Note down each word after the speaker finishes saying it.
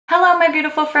my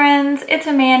beautiful friends, it's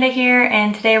Amanda here,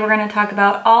 and today we're going to talk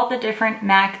about all the different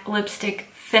MAC lipstick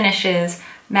finishes.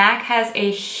 MAC has a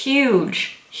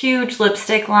huge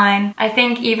lipstick line. I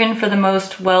think even for the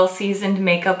most well-seasoned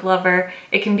makeup lover,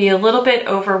 it can be a little bit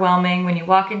overwhelming when you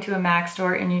walk into a MAC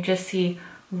store and you just see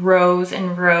rows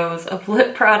and rows of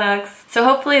lip products. So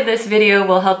hopefully this video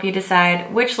will help you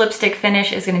decide which lipstick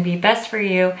finish is going to be best for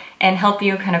you and help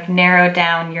you kind of narrow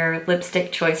down your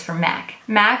lipstick choice from MAC.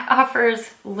 MAC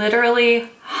offers literally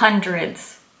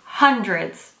hundreds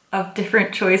of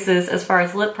different choices as far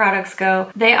as lip products go.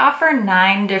 They offer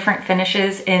 9 different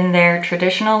finishes in their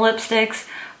traditional lipsticks,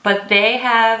 but they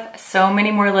have so many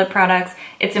more lip products,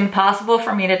 it's impossible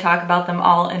for me to talk about them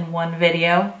all in one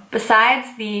video.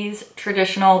 Besides these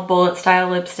traditional bullet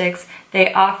style lipsticks,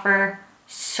 they offer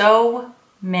so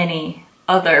many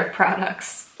other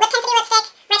products. Lip Tensity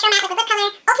Lipstick, Retro Matte Liquid Lip Color,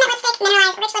 Ultimate Lipstick,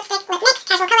 Mineralized Rich Lipstick, Lip Mix,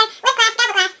 Casual Color, Lip Glass,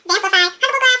 Dazzle Glass, Amplify,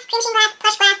 Huggable Glass, Cremesheen Glass,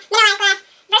 Plush Glass, Mineralized Glass,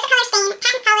 Versacolor Stain,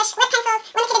 Patent Polish, Lip Pencils,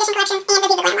 Limited Edition Collections, and the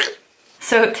Viva Glam line.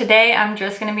 So today I'm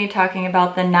just going to be talking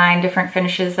about the 9 different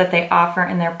finishes that they offer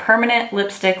in their permanent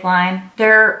lipstick line.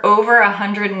 There are over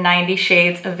 190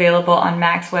 shades available on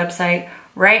MAC's website.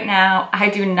 Right now, I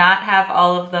do not have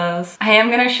all of those. I am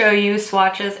going to show you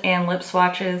swatches and lip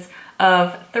swatches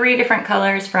of 3 different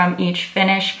colors from each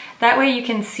finish. That way you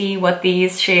can see what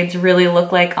these shades really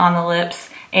look like on the lips.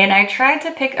 And I tried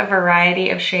to pick a variety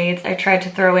of shades. I tried to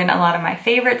throw in a lot of my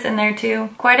favorites in there too.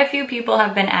 Quite a few people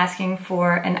have been asking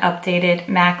for an updated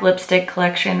MAC lipstick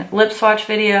collection lip swatch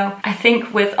video. I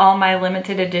think with all my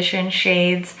limited edition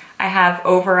shades, I have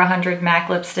over 100 MAC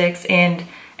lipsticks and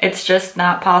it's just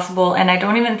not possible, and I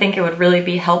don't even think it would really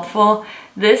be helpful.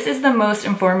 This is the most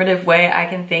informative way I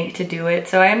can think to do it.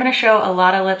 So I am going to show a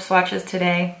lot of lip swatches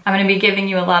today. I'm going to be giving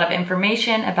you a lot of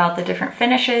information about the different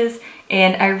finishes,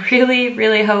 and I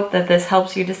really hope that this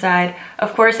helps you decide.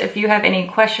 Of course, if you have any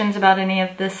questions about any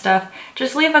of this stuff,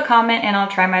 just leave a comment and I'll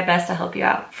try my best to help you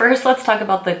out. First, let's talk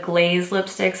about the Glaze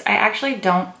lipsticks. I actually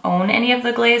don't own any of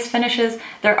the Glaze finishes.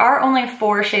 There are only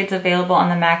 4 shades available on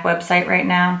the MAC website right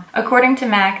now. According to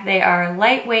MAC, they are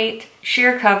lightweight,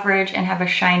 sheer coverage, and have a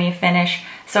shiny finish.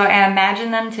 So I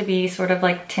imagine them to be sort of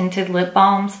like tinted lip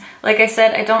balms. Like I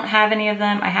said, I don't have any of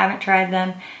them. I haven't tried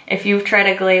them. If you've tried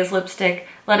a Glaze lipstick,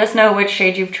 let us know which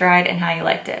shade you've tried and how you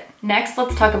liked it. Next,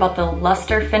 let's talk about the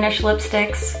Luster Finish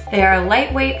lipsticks. They are a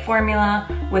lightweight formula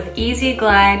with easy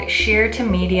glide, sheer to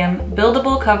medium,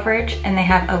 buildable coverage, and they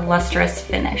have a lustrous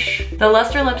finish. The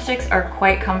Luster lipsticks are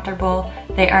quite comfortable.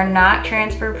 They are not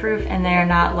transfer proof and they are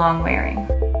not long wearing.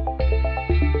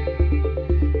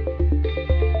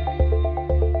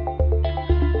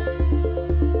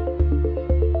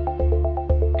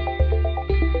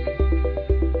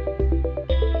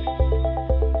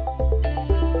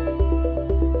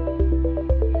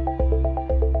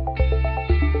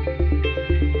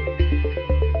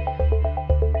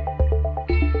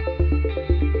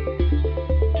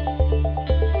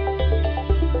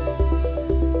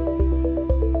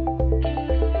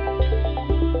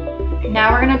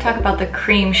 Now we're going to talk about the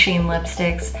Cremesheen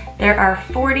lipsticks. There are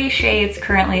 40 shades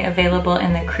currently available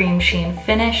in the Cremesheen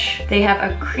finish. They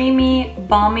have a creamy,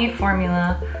 balmy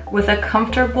formula with a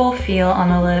comfortable feel on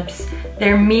the lips.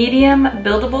 They're medium,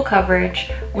 buildable coverage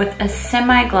with a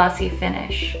semi-glossy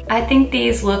finish. I think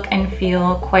these look and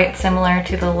feel quite similar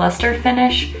to the Luster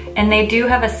finish, and they do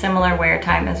have a similar wear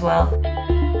time as well.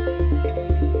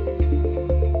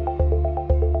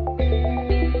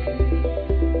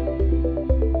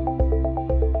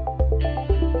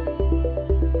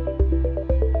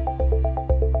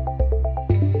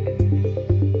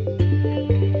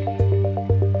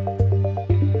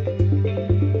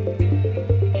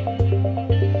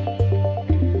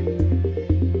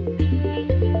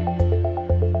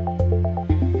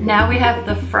 Now we have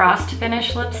the Frost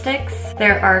Finish lipsticks.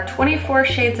 There are 24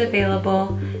 shades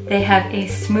available. They have a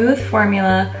smooth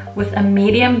formula with a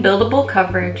medium buildable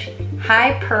coverage,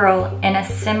 high pearl, and a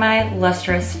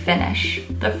semi-lustrous finish.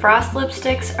 The Frost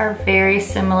lipsticks are very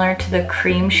similar to the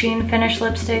Cremesheen Finish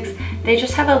lipsticks. They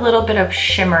just have a little bit of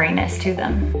shimmeriness to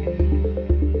them.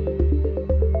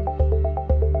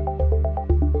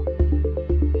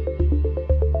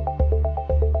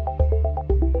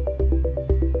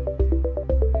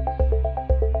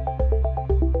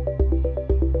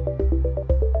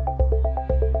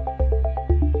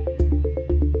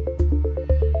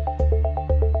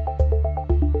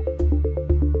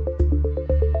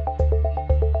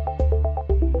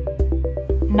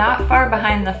 Not far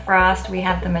behind the Frost, we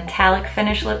have the Metallic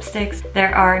Finish lipsticks.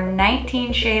 There are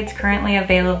 19 shades currently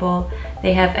available.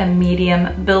 They have a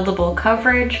medium buildable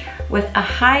coverage with a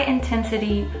high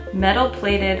intensity, metal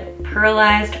plated,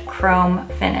 pearlized chrome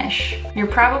finish. You're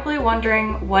probably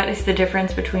wondering what is the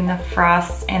difference between the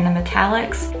frosts and the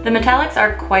metallics. The metallics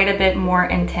are quite a bit more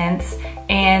intense,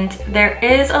 and there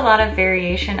is a lot of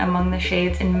variation among the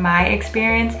shades in my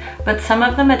experience, but some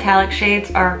of the metallic shades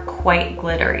are quite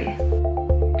glittery.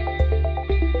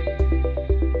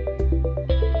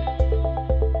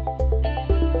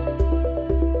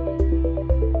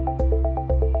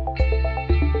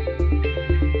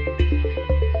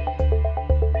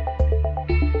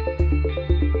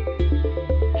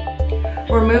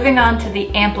 We're moving on to the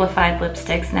amplified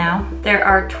lipsticks now. There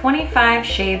are 25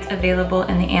 shades available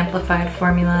in the amplified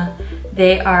formula.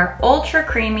 They are ultra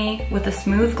creamy with a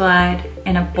smooth glide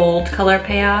and a bold color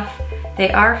payoff.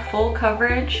 They are full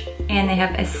coverage and they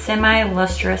have a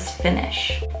semi-lustrous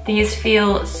finish. These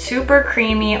feel super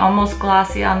creamy, almost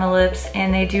glossy on the lips,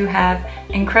 and they do have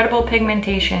incredible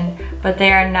pigmentation, but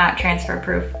they are not transfer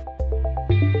proof.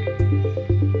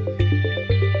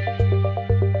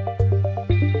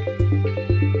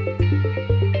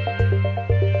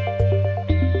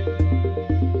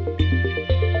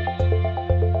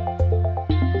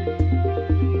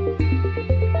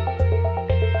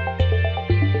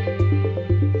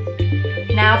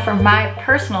 Now for my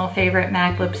personal favorite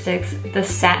MAC lipsticks, the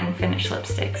satin finish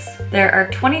lipsticks. There are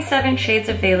 27 shades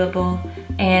available,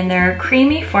 and they're a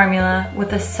creamy formula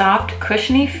with a soft,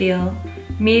 cushiony feel,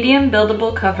 medium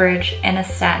buildable coverage, and a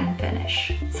satin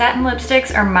finish. Satin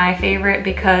lipsticks are my favorite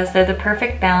because they're the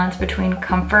perfect balance between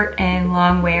comfort and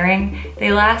long wearing.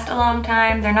 They last a long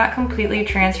time, they're not completely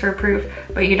transfer proof,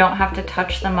 but you don't have to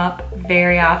touch them up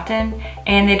very often,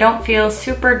 and they don't feel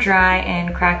super dry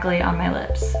and crackly on my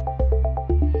lips.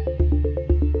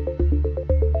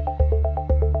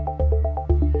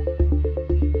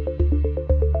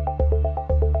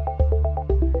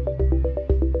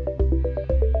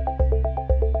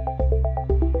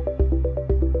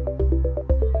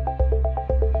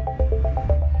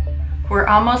 We're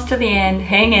almost to the end,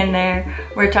 hang in there.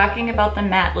 We're talking about the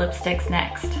matte lipsticks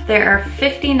next. There are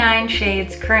 59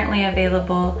 shades currently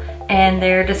available, and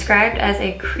they're described as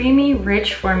a creamy,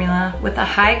 rich formula with a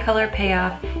high color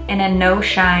payoff and a no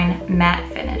shine matte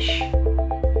finish.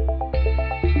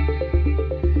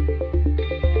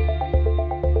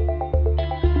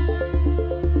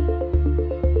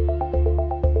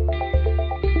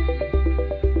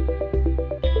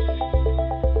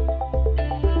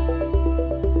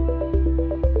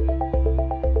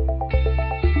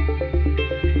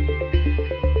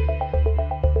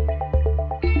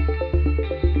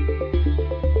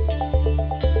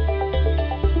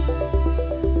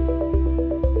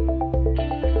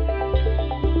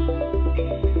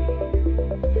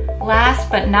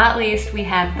 Last but not least, we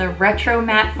have the Retro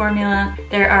Matte formula.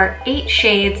 There are 8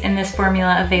 shades in this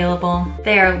formula available.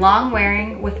 They are long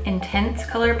wearing with intense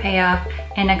color payoff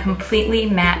and a completely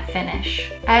matte finish.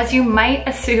 As you might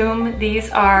assume,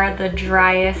 these are the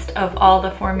driest of all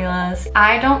the formulas.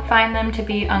 I don't find them to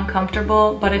be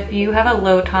uncomfortable, but if you have a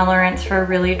low tolerance for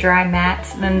really dry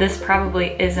mattes, then this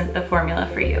probably isn't the formula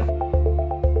for you.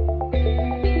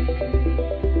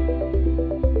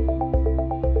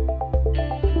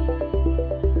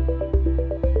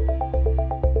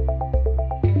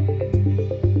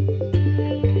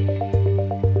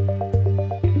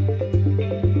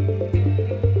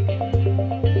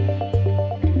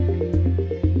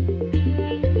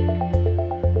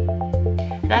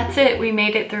 That's it, we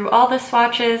made it through all the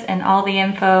swatches and all the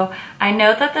info. I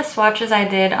know that the swatches I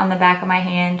did on the back of my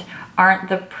hand aren't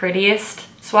the prettiest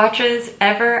swatches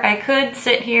ever. I could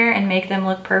sit here and make them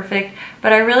look perfect,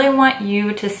 but I really want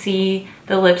you to see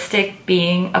the lipstick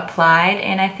being applied,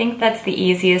 and I think that's the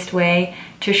easiest way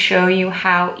to show you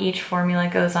how each formula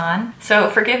goes on. So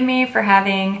forgive me for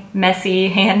having messy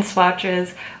hand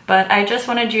swatches, but I just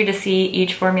wanted you to see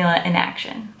each formula in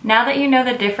action. Now that you know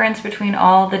the difference between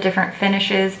all the different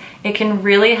finishes, it can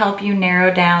really help you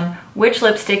narrow down which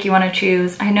lipstick you want to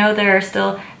choose. I know there are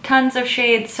still tons of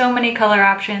shades, so many color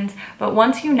options, but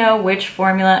once you know which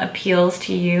formula appeals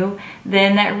to you,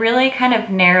 then that really kind of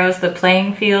narrows the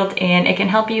playing field and it can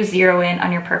help you zero in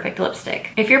on your perfect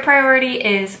lipstick. If your priority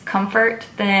is comfort,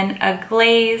 then a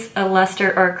glaze, a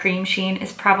luster, or a cream sheen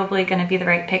is probably going to be the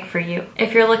right pick for you.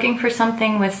 If you're looking for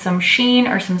something with some sheen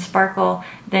or some sparkle,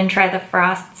 then try the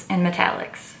frosts and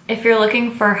metallics. If you're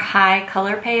looking for high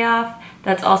color payoff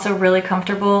that's also really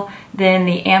comfortable, then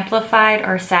the amplified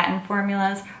or satin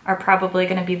formulas are probably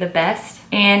going to be the best.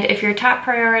 And if your top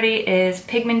priority is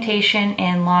pigmentation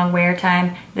and long wear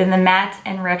time, then the mattes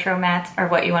and retro mattes are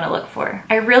what you want to look for.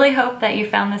 I really hope that you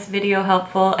found this video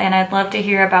helpful, and I'd love to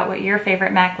hear about what your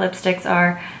favorite MAC lipsticks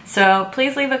are. So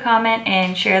please leave a comment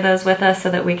and share those with us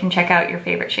so that we can check out your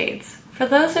favorite shades. For For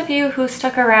those of you who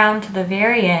stuck around to the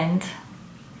very end,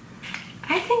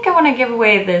 I think I want to give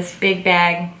away this big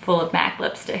bag full of MAC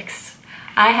lipsticks.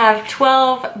 I have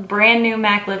 12 brand new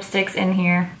MAC lipsticks in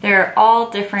here. They're all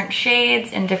different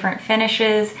shades and different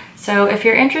finishes. So if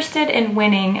you're interested in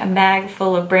winning a bag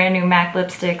full of brand new MAC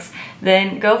lipsticks,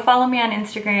 then go follow me on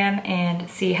Instagram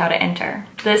and see how to enter.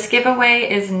 This giveaway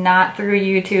is not through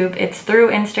YouTube, it's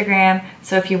through Instagram.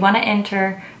 So if you want to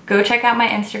enter, go check out my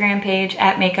Instagram page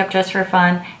at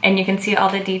Makeup.Just.For.Fun and you can see all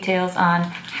the details on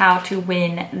how to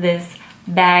win this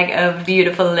bag of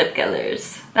beautiful lip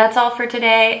colors. That's all for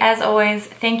today. As always,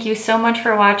 thank you so much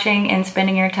for watching and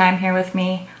spending your time here with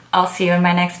me. I'll see you in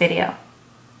my next video.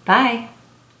 Bye.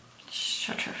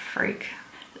 Such a freak.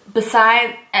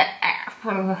 Besides,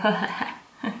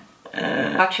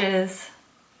 Swatches.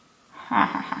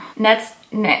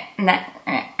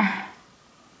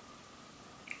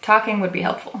 Talking would be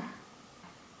helpful.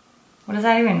 What does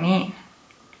that even mean?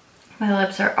 My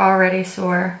lips are already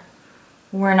sore.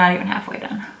 We're not even halfway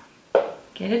done.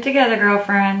 Get it together,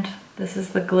 girlfriend. This is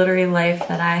the glittery life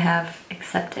that I have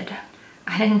accepted.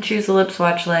 I didn't choose the lip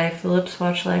swatch life. The lip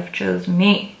swatch life chose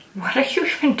me. What are you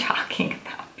even talking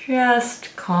about?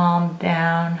 Just calm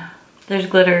down. There's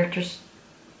glitter,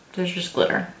 there's just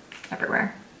glitter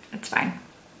everywhere. It's fine.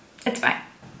 It's fine.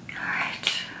 All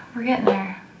right, we're getting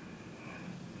there.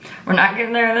 We're not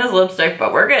getting there in this lipstick,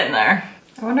 but we're getting there.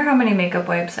 I wonder how many makeup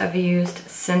wipes I've used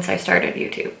since I started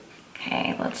YouTube.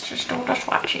 Okay, let's just do the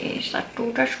swatches. Let's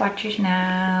do the swatches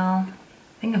now. I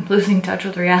think I'm losing touch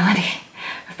with reality.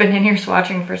 I've been in here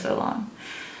swatching for so long.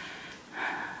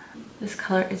 This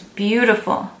color is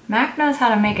beautiful. MAC knows how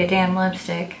to make a damn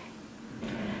lipstick.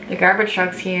 The garbage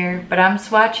truck's here, but I'm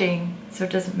swatching, so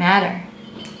it doesn't matter.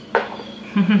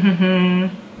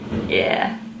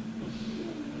 Yeah.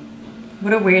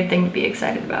 What a weird thing to be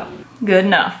excited about. Good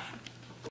enough.